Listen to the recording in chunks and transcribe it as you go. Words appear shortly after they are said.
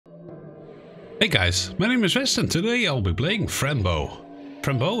Hey guys, my name is West and today I'll be playing Fran Bow.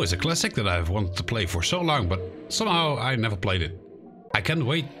 Fran Bow is a classic that I've wanted to play for so long, but somehow I never played it. I can't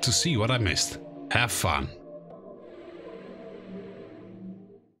wait to see what I missed. Have fun.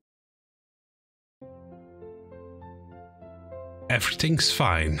 Everything's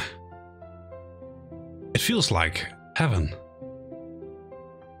fine. It feels like heaven.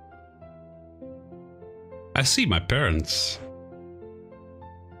 I see my parents.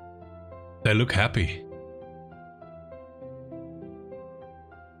 They look happy.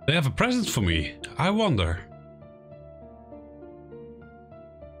 They have a present for me. I wonder.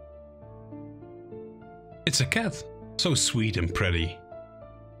 It's a cat. So sweet and pretty.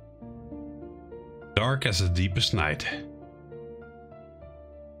 Dark as the deepest night.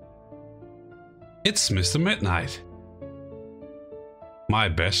 It's Mr. Midnight. My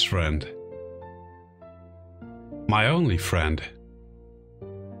best friend. My only friend.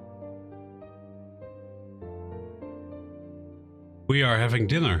 We are having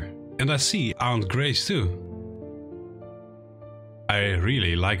dinner, and I see Aunt Grace too. I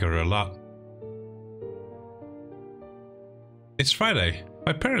really like her a lot. It's Friday.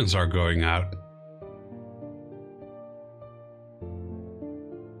 My parents are going out.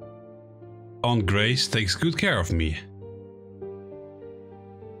 Aunt Grace takes good care of me.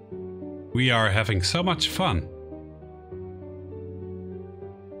 We are having so much fun.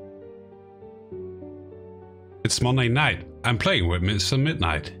 It's Monday night. I'm playing with Mr.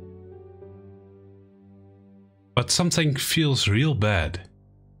 Midnight. But something feels real bad.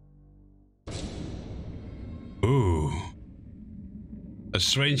 Ooh. A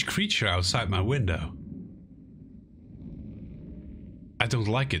strange creature outside my window. I don't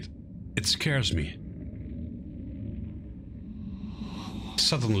like it. It scares me.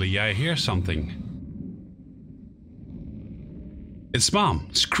 Suddenly I hear something. It's Mom,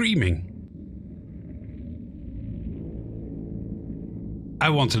 screaming. I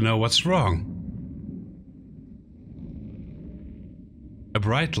want to know what's wrong. A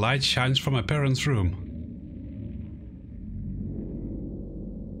bright light shines from my parents' room.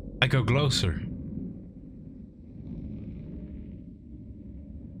 I go closer.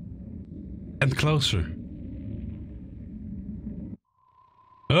 And closer.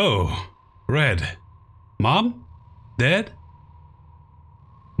 Oh, red. Mom? Dad?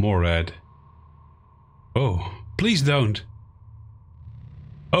 More red. Oh, please don't.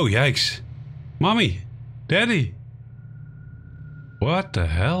 Oh, yikes. Mommy! Daddy! What the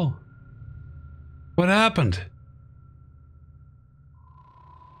hell? What happened?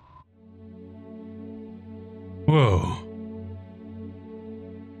 Whoa.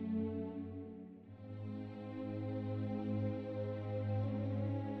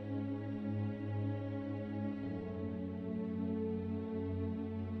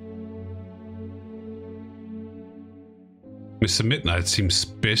 Mr. Midnight seems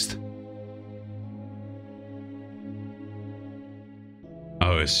pissed.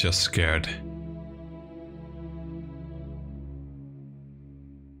 Oh, it's just scared.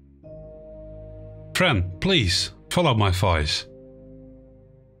 Fran, please, follow my voice.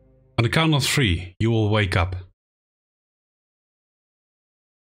 On the count of 3, you will wake up.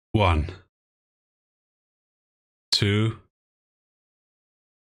 1, 2.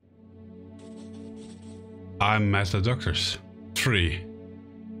 I'm at the doctor's. 3.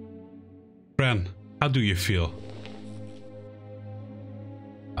 Fran, how do you feel?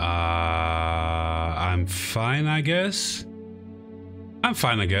 I'm fine, I guess. I'm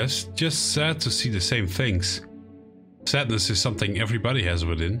fine, I guess. Just sad to see the same things. Sadness is something everybody has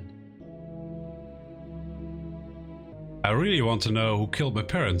within. I really want to know who killed my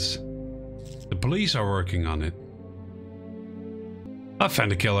parents. The police are working on it. I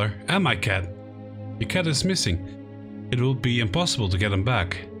found the killer and my cat. The cat is missing. It will be impossible to get him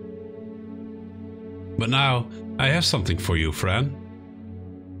back. But now I have something for you, Fran.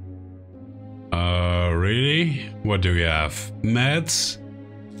 Really? What do you have? Meds?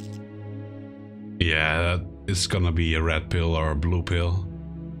 Yeah, it's gonna be a red pill or a blue pill.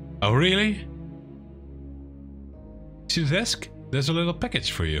 Oh, really? See the desk? There's a little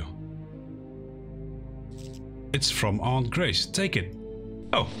package for you. It's from Aunt Grace. Take it.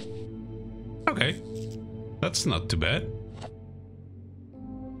 Oh. Okay. That's not too bad.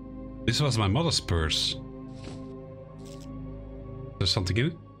 This was my mother's purse. There's something in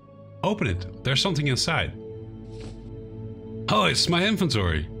it? Open it. There's something inside. Oh, it's my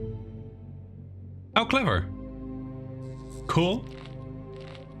inventory. How clever. Cool.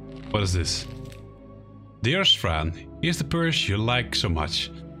 What is this? Dearest Fran, here's the purse you like so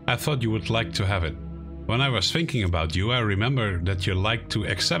much. I thought you would like to have it. When I was thinking about you, I remember that you like to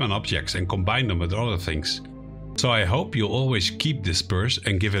examine objects and combine them with other things. So I hope you'll always keep this purse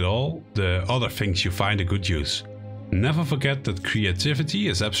and give it all the other things you find a good use. Never forget that creativity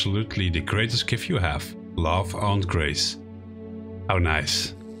is absolutely the greatest gift you have. Love, Aunt Grace. How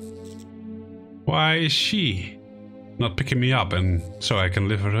nice. Why is she not picking me up and so I can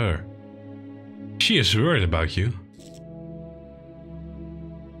live with her? She is worried about you.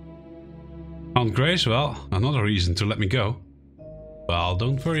 Aunt Grace, well, another reason to let me go. Well,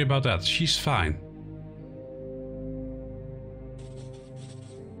 don't worry about that, she's fine.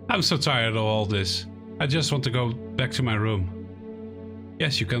 I'm so tired of all this. I just want to go back to my room.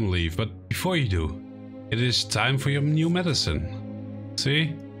 Yes, you can leave, but before you do, it is time for your new medicine.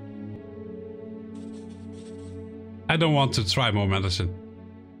 See? I don't want to try more medicine.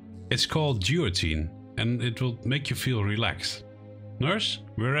 It's called duotine, and it will make you feel relaxed. Nurse,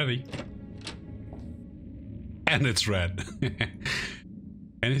 we're ready. And it's red.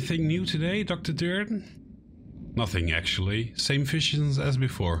 Anything new today, Dr. Durden? Nothing, actually. Same visions as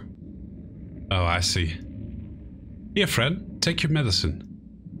before. Oh, I see. Here, Fran, take your medicine.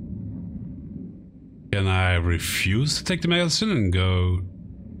 Can I refuse to take the medicine and go...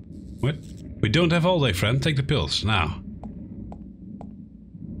 What? We don't have all day, Fran. Take the pills, now.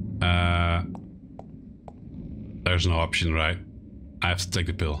 There's no option, right? I have to take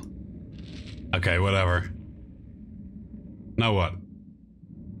the pill. Okay, whatever. Now what?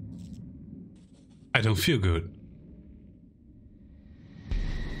 I don't feel good.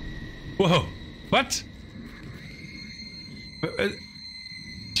 Whoa! What?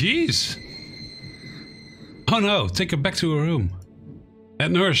 Jeez! Oh no! Take her back to her room.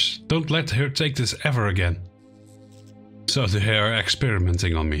 And nurse, don't let her take this ever again. So they are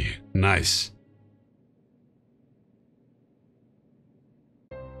experimenting on me. Nice.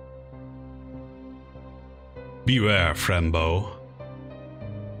 Beware, Fran Bow.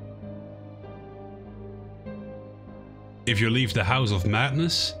 If you leave the House of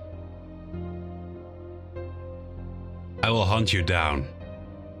Madness, I will hunt you down,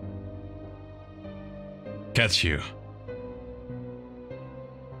 catch you,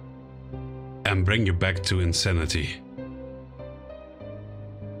 and bring you back to insanity.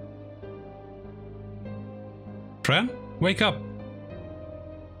 Fran, wake up.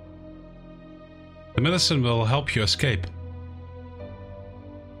 The medicine will help you escape.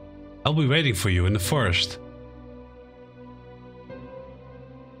 I'll be waiting for you in the forest.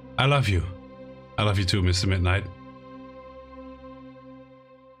 I love you. I love you too, Mr. Midnight.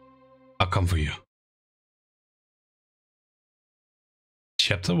 I'll come for you.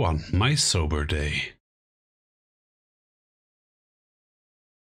 Chapter 1. My Sober Day.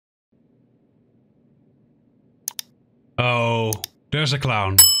 Oh, there's a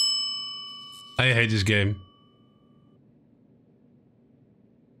clown. I hate this game.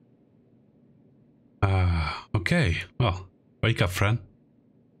 Okay. Well, wake up, Fran.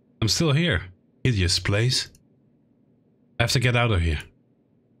 I'm still here. Hideous place. I have to get out of here.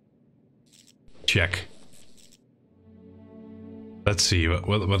 Check. Let's see,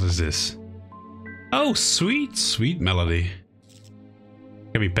 what is this? Oh, sweet melody.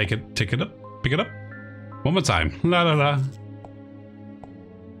 Can we pick it up? One more time. La la la.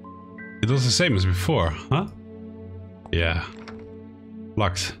 It was the same as before, huh? Yeah.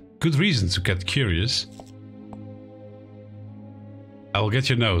 Locked. Good reason to get curious. I will get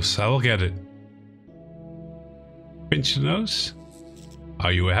your nose. I will get it. Pinch your nose.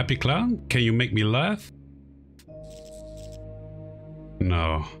 Are you a happy clown? Can you make me laugh?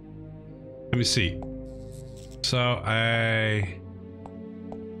 No. Let me see. So I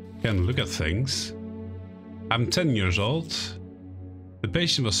can look at things. I'm 10 years old. The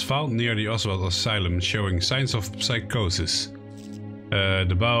patient was found near the Oswald Asylum showing signs of psychosis.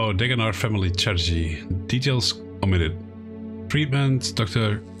 The Bow Degenard family tragedy. Details omitted. Treatment.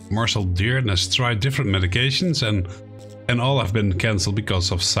 Dr. Marcel Dearden has tried different medications and all have been cancelled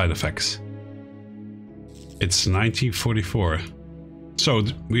because of side effects. It's 1944. So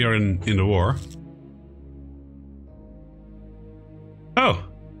we are in the war. Oh,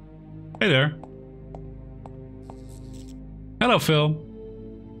 hey there. Hello, Phil.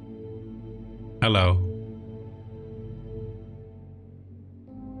 Hello.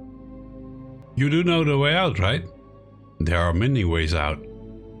 You do know the way out, right? There are many ways out.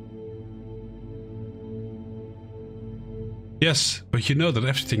 Yes, but you know that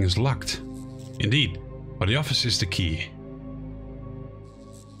everything is locked. Indeed, but the office is the key.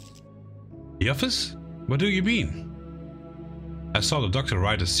 The office? What do you mean? I saw the doctor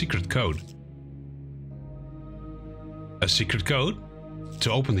write a secret code. A secret code?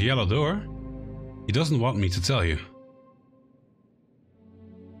 To open the yellow door? He doesn't want me to tell you.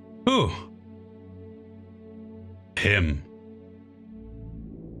 Who? Him.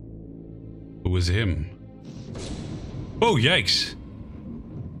 Who is him? Oh, yikes.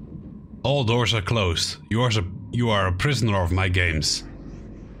 All doors are closed. You are a prisoner of my games.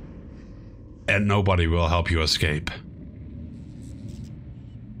 And nobody will help you escape.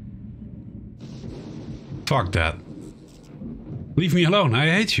 Fuck that. Leave me alone, I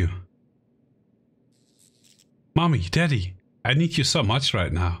hate you. Mommy, Daddy, I need you so much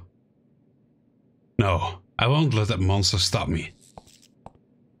right now. No, I won't let that monster stop me.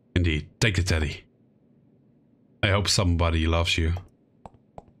 Indeed, take the teddy. I hope somebody loves you.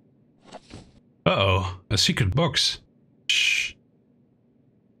 Uh-oh, a secret box. Shh.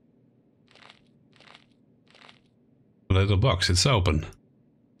 A little box, it's open.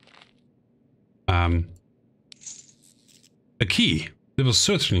 A key. That will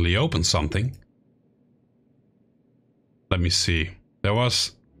certainly open something. Let me see. There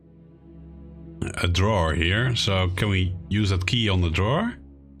was a drawer here, so can we use that key on the drawer?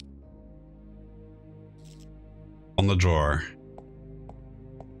 On the drawer.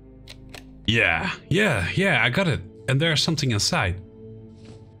 Yeah, I got it. And there's something inside.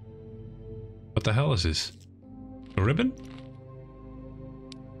 What the hell is this? A ribbon?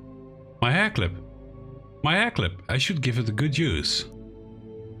 My hair clip. My hair clip. I should give it a good use.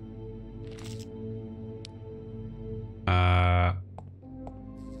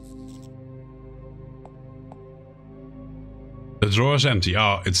 The drawer is empty.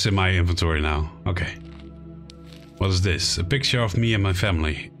 Oh, it's in my inventory now. Okay. What is this? A picture of me and my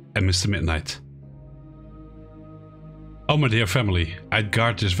family. And Mr. Midnight. Oh, my dear family. I'd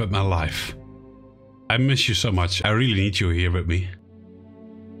guard this with my life. I miss you so much. I really need you here with me.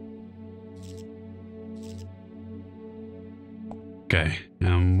 Okay,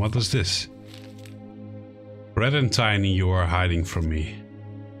 what is this? Red and tiny, you are hiding from me.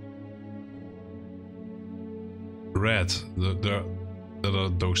 Red, there are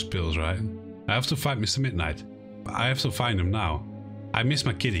those pills, right? I have to find Mr. Midnight. I have to find him now. I miss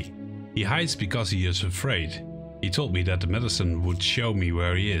my kitty. He hides because he is afraid. He told me that the medicine would show me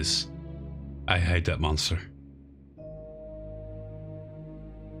where he is. I hate that monster.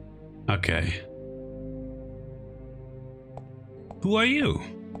 Okay. Who are you?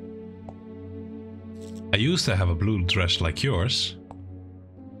 I used to have a blue dress like yours.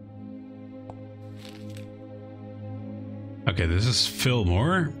 Okay, this is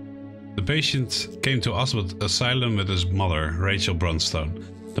Fillmore. The patient came to Oswald Asylum with his mother, Rachel Brunstone.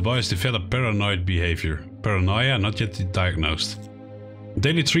 The boys developed paranoid behavior. Paranoia not yet diagnosed.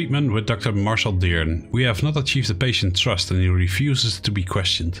 Daily treatment with Dr. Marshall Dearn. We have not achieved the patient trust and he refuses to be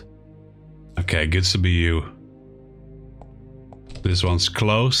questioned. Okay, good to be you. This one's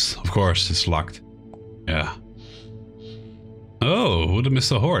closed. Of course, it's locked. Yeah. Oh, would have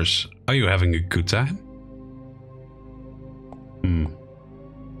missed a horse. Are you having a good time?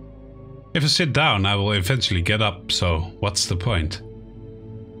 If I sit down, I will eventually get up, so what's the point?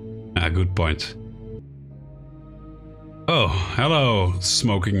 Ah, good point. Oh, hello,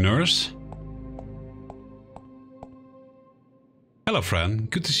 smoking nurse. Hello, Fran.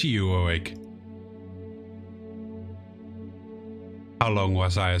 Good to see you awake. How long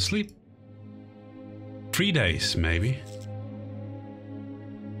was I asleep? 3 days, maybe.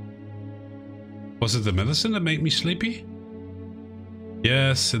 Was it the medicine that made me sleepy?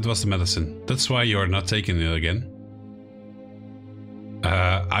 Yes, it was the medicine. That's why you're not taking it again.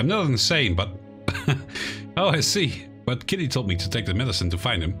 I'm not insane, but... Oh, I see. But Kitty told me to take the medicine to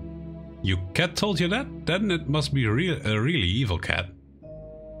find him. Your cat told you that? Then it must be a really evil cat.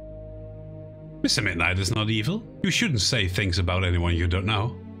 Mr. Midnight is not evil. You shouldn't say things about anyone you don't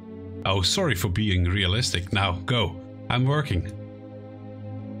know. Oh, sorry for being realistic. Now, go. I'm working.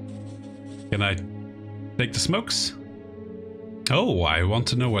 Can I take the smokes? Oh, I want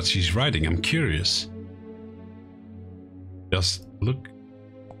to know what she's writing. I'm curious. Just look.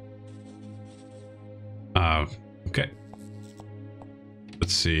 Okay.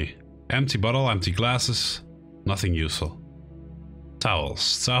 Let's see. Empty bottle, empty glasses. Nothing useful.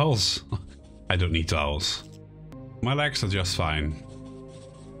 Towels. Towels? I don't need towels. My legs are just fine.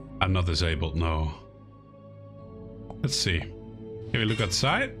 I'm not disabled, no. Let's see. Can we look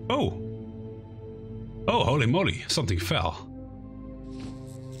outside? Oh! Oh, holy moly, something fell.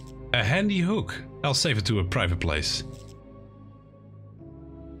 A handy hook. I'll save it to a private place.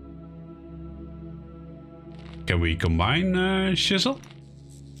 Can we combine shizzle?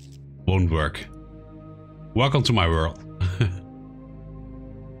 Won't work. Welcome to my world.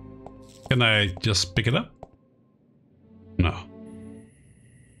 Can I just pick it up? No.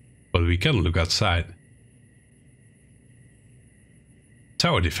 What but we can look outside.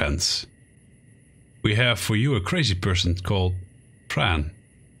 Tower defense. We have for you a crazy person called Fran.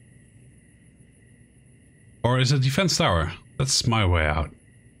 Or is it defense tower? That's my way out.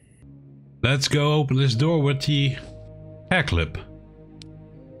 Let's go open this door with the hair clip.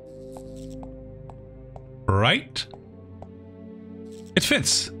 Right? It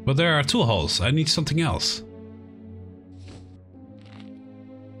fits, but there are tool holes. I need something else.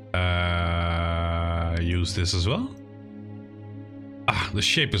 Use this as well? Ah, the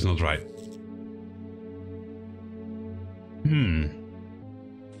shape is not right. Can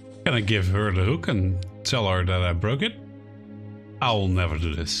I give her the hook and tell her that I broke it? I'll never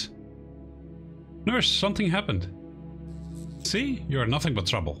do this. Nurse, something happened. See? You're nothing but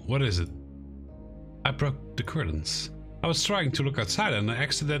trouble. What is it? I broke the curtains. I was trying to look outside and I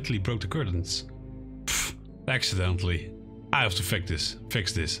accidentally broke the curtains. Pfft, accidentally. I have to fix this.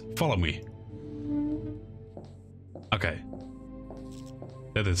 Fix this. Follow me. Okay.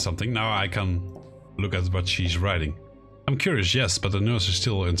 That is something. Now I can look at what she's writing. I'm curious, yes, but the nurse is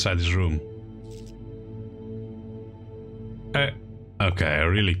still inside this room. Okay, I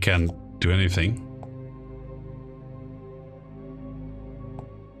really can't do anything.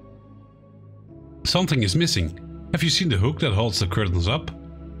 Something is missing. Have you seen the hook that holds the curtains up?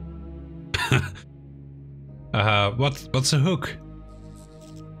 What's a hook?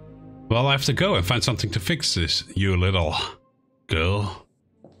 Well, I have to go and find something to fix this, you little girl.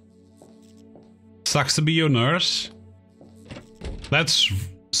 Sucks to be your nurse. Let's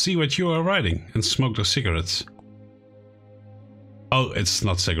see what you are writing and smoke those cigarettes. Oh, it's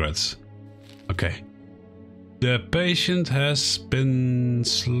not cigarettes. Okay. The patient has been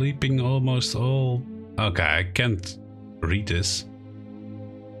sleeping almost all... Okay, I can't read this.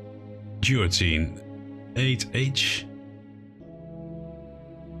 Guillotine 8H.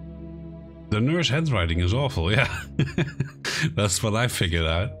 The nurse handwriting is awful, yeah. That's what I figured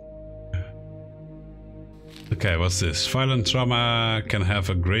out. Okay, what's this? Violent trauma can have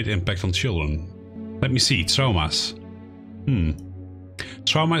a great impact on children. Let me see, traumas.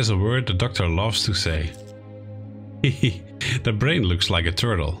 Trauma is a word the doctor loves to say. The brain looks like a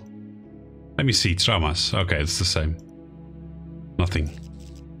turtle. Let me see, traumas. Okay, it's the same. Nothing.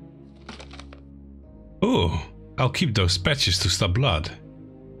 Ooh, I'll keep those patches to stop blood.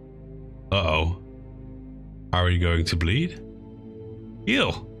 Uh-oh. Are you going to bleed?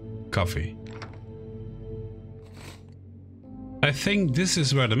 Ew. Coffee. I think this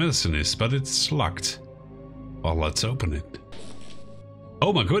is where the medicine is, but it's locked. Well, let's open it.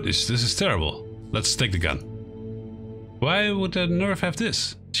 Oh my goodness, this is terrible. Let's take the gun. Why would the nerve have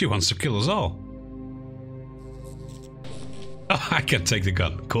this? She wants to kill us all. Oh, I can take the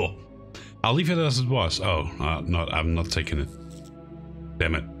gun. Cool. I'll leave it as it was. Oh, no, I'm not taking it.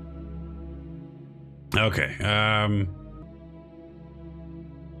 Damn it. Okay,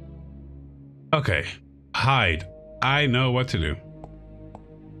 okay. Hide. I know what to do.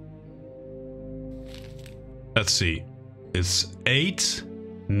 Let's see. It's 8,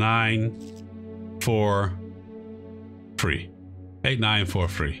 9, 4, 3. 8, 9, 4,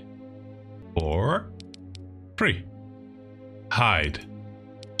 3. 4, 3. Hide.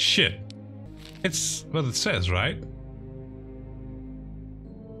 Shit. It's what it says, right?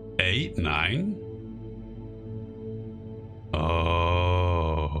 8, 9.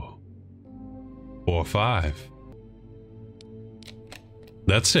 Oh. 4, 5.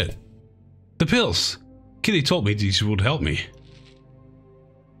 That's it. The pills. Kitty told me these would help me.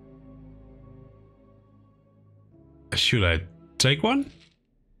 Should I take one?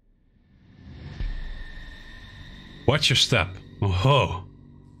 Watch your step. Oh.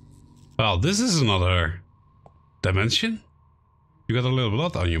 Well, this is another dimension. You got a little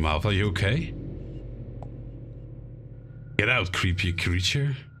blood on your mouth. Are you okay? Get out, creepy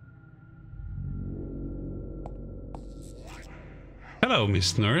creature. Hello,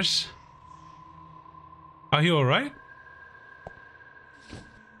 Miss Nurse. Are you alright?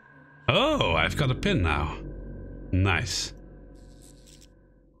 Oh, I've got a pin now. Nice.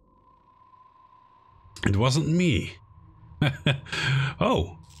 It wasn't me.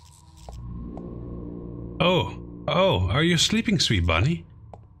 Oh. Oh, are you sleeping, sweet bunny?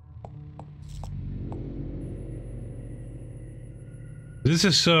 This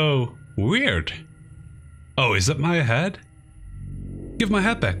is so weird. Oh, is that my head? Give my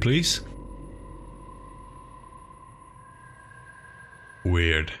head back, please.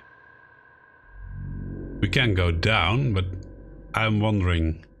 Weird. We can go down, but I'm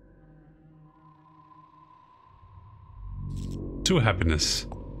wondering. To happiness.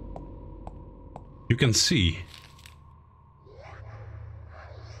 You can see.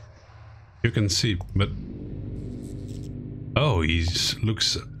 You can see, but... Oh, he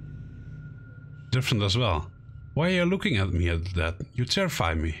looks different as well. Why are you looking at me at that? You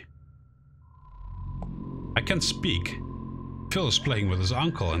terrify me. I can't speak. Phil is playing with his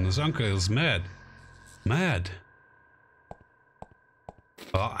uncle and his uncle is mad. Mad.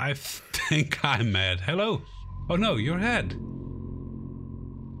 Well, I think I'm mad. Hello? Oh no, your head.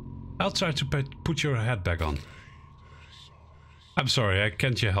 I'll try to put your head back on. I'm sorry,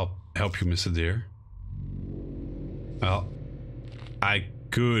 can't help you, Mr. Deer? Well, I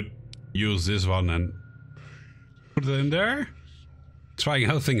could use this one and put it in there. Trying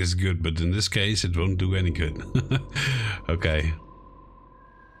anything is good, but in this case it won't do any good. Okay.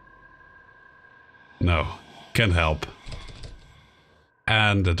 No, can't help.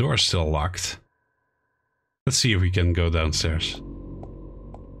 And the door's still locked. Let's see if we can go downstairs.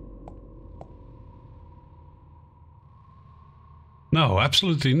 No,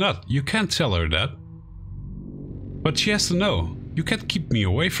 absolutely not. You can't tell her that. But she has to know. You can't keep me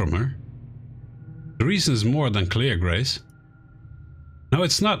away from her. The reason is more than clear, Grace. No,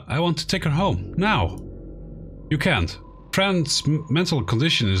 it's not. I want to take her home. Now. You can't. Fran's mental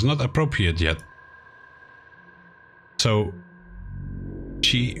condition is not appropriate yet. So...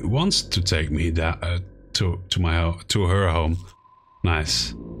 she wants to take me to her home.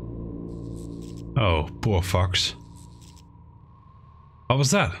 Nice. Oh, poor fox. What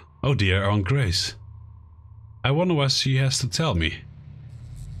was that? Oh dear, Aunt Grace. I wonder what she has to tell me.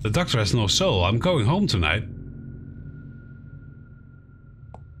 The doctor has no soul. I'm going home tonight.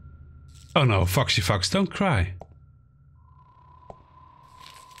 Oh no, Foxy Fox, don't cry.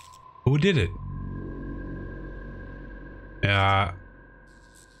 Who did it? Yeah,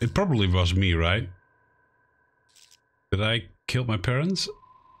 it probably was me, right? Did I kill my parents?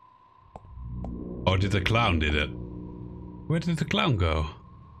 Or did the clown did it? Where did the clown go?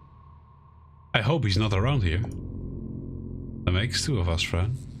 I hope he's not around here. That makes two of us,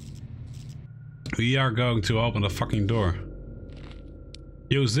 Fran. We are going to open the fucking door.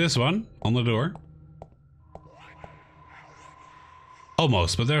 Use this one on the door.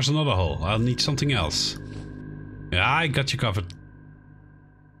 Almost, but there's another hole. I'll need something else. Yeah, I got you covered.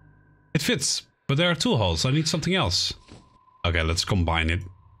 It fits, but there are two holes. I need something else. Okay, let's combine it.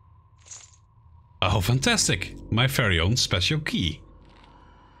 Oh, fantastic. My very own special key.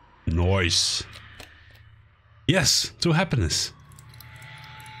 Nice. Yes, to happiness.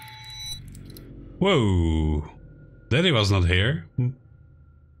 Whoa. Daddy was not here.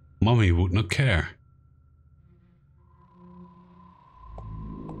 Mommy would not care.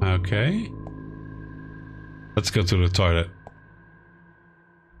 Okay. Let's go to the toilet.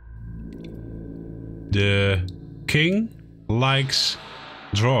 The king likes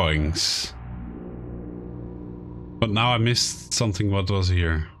drawings. But now I missed something what was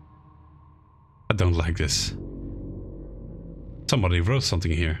here. I don't like this. Somebody wrote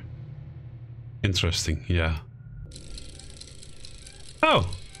something here. Interesting, yeah. Oh!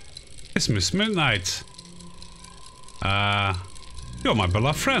 It's Miss Midnight. You're my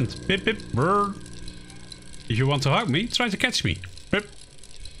beloved friend. Bip bip brr. If you want to hug me, try to catch me. Bip.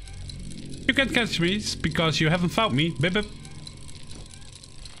 You can't catch me because you haven't found me. Bip bip.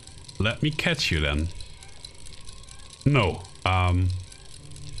 Let me catch you then. No.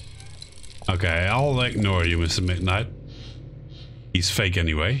 Okay, I'll ignore you, Mr. Midnight. He's fake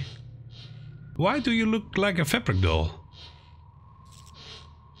anyway. Why do you look like a fabric doll?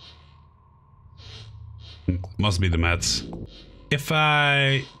 Must be the meds. If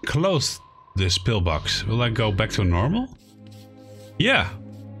I close this pillbox, will I go back to normal? Yeah.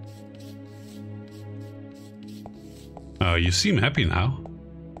 Oh, you seem happy now.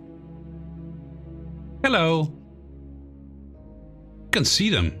 Hello. You can see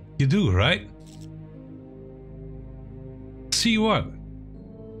them. You do, right? See what?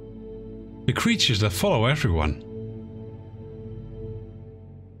 The creatures that follow everyone.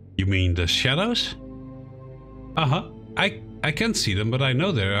 You mean the shadows? Uh-huh. I can't see them, but I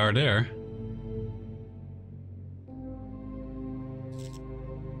know they are there.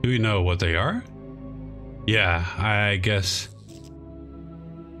 Do you know what they are? Yeah, I guess.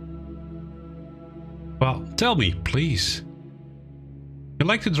 Well, tell me, please. You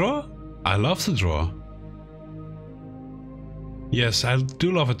like to draw? I love to draw. Yes, I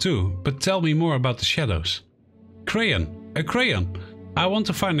do love it too, but tell me more about the shadows. Crayon. A crayon. I want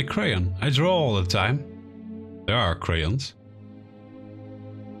to find a crayon. I draw all the time. There are crayons.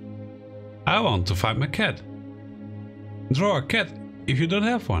 I want to find my cat. Draw a cat if you don't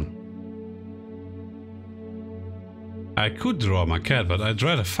have one. I could draw my cat, but I'd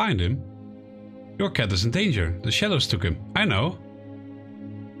rather find him. Your cat is in danger. The shadows took him. I know.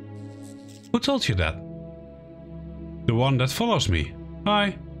 Who told you that? The one that follows me.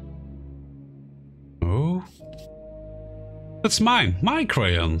 Hi. Oh. That's mine. My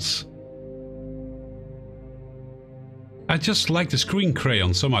crayons. I just like this green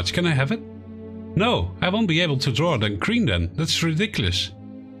crayon so much. Can I have it? No, I won't be able to draw the green then. That's ridiculous.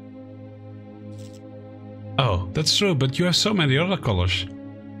 Oh, that's true, but you have so many other colors.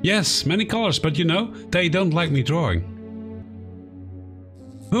 Yes, many colors, but you know, they don't like me drawing.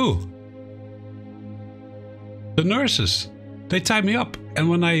 Who? The nurses. They tie me up, and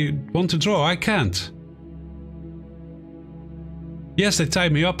when I want to draw, I can't. Yes, they tie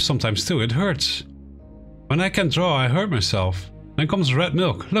me up sometimes too, it hurts. When I can't draw, I hurt myself. Then comes red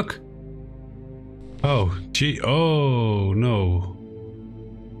milk, look. Oh, gee, oh no.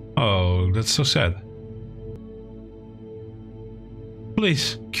 Oh, that's so sad.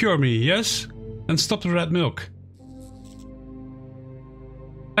 Please, cure me, yes? And stop the red milk.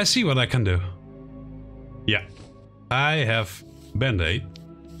 I see what I can do. Yeah, I have Band-Aid.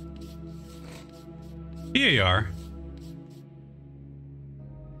 Here you are.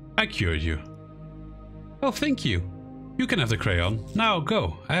 I cured you. Oh, thank you. You can have the crayon. Now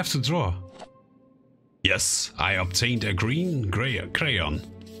go, I have to draw. Yes, I obtained a green crayon.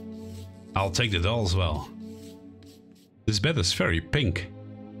 I'll take the doll as well. This bed is very pink.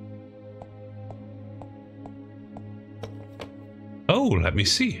 Oh, let me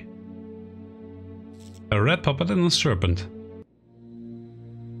see. A red puppet and a serpent.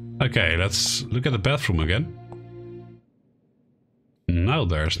 Okay, let's look at the bathroom again. Now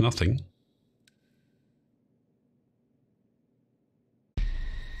there's nothing.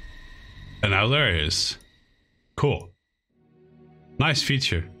 And now there is. Cool. Nice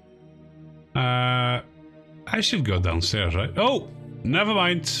feature. I should go downstairs, right? Oh, never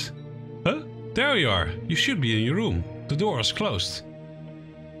mind. Huh? There you are. You should be in your room. The door is closed.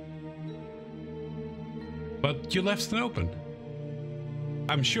 But you left it open.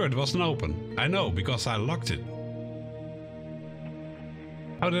 I'm sure it wasn't open. I know, because I locked it.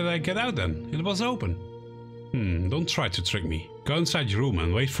 How did I get out then? It was open. Don't try to trick me. Go inside your room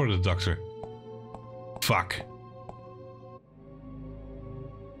and wait for the doctor. Fuck.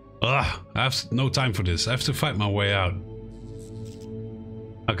 Ugh, I have no time for this. I have to fight my way out.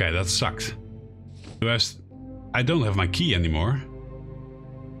 Okay, that sucked. I don't have my key anymore.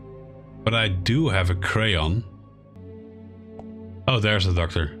 But I do have a crayon. Oh, there's the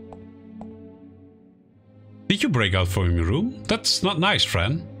doctor. Did you break out from your room? That's not nice,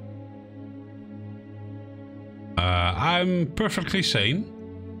 Fran. I'm perfectly sane.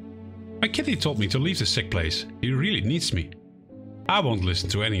 My kitty told me to leave the sick place. He really needs me. I won't listen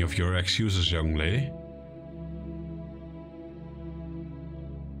to any of your excuses, young lady.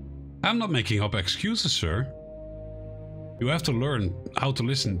 I'm not making up excuses, sir. You have to learn how to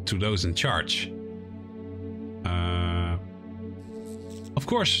listen to those in charge. Of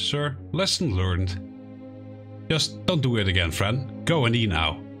course, sir. Lesson learned. Just don't do it again, Fran. Go and eat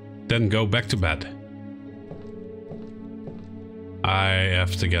now. Then go back to bed. I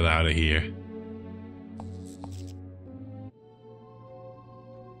have to get out of here.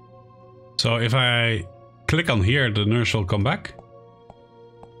 So if I click on here, the nurse will come back?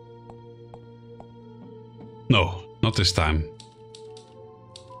 No, not this time.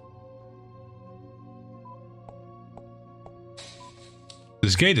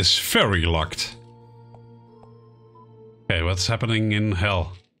 This gate is very locked. Okay, what's happening in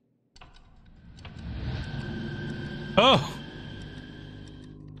hell? Oh!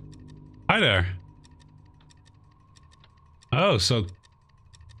 Hi there. Oh, so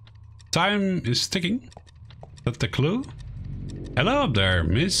time is ticking. That's the clue. Hello up there,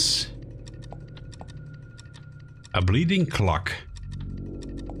 miss. A bleeding clock.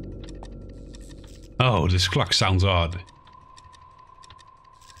 Oh, this clock sounds odd.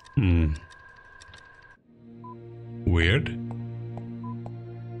 Weird.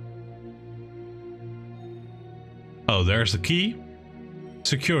 Oh, there's the key.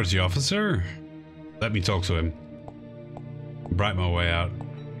 Security officer. Let me talk to him. Bribe my way out.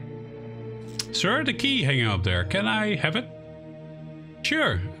 Sir, the key hanging up there. Can I have it?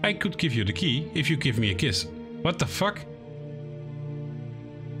 Sure, I could give you the key if you give me a kiss. What the fuck?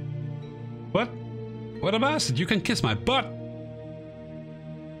 What? What a bastard, you can kiss my butt!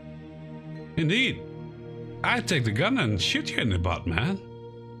 Indeed. I'd take the gun and shoot you in the butt, man.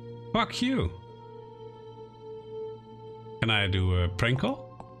 Fuck you. Can I do a prank call?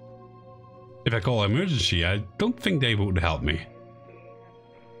 If I call emergency, I don't think they would help me.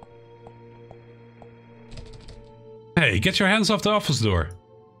 Hey, get your hands off the office door.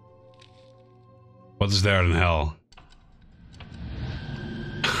 What is there in hell?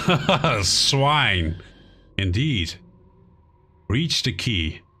 Swine. Indeed. Reach the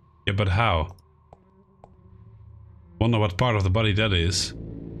key. Yeah, but how? Wonder what part of the body that is.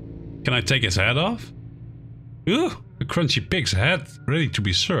 Can I take his head off? Ooh, a crunchy pig's head ready to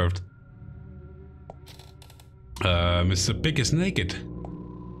be served. Mr. Pig is naked.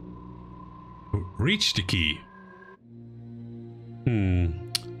 Reach the key.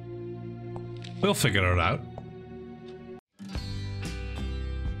 We'll figure it out.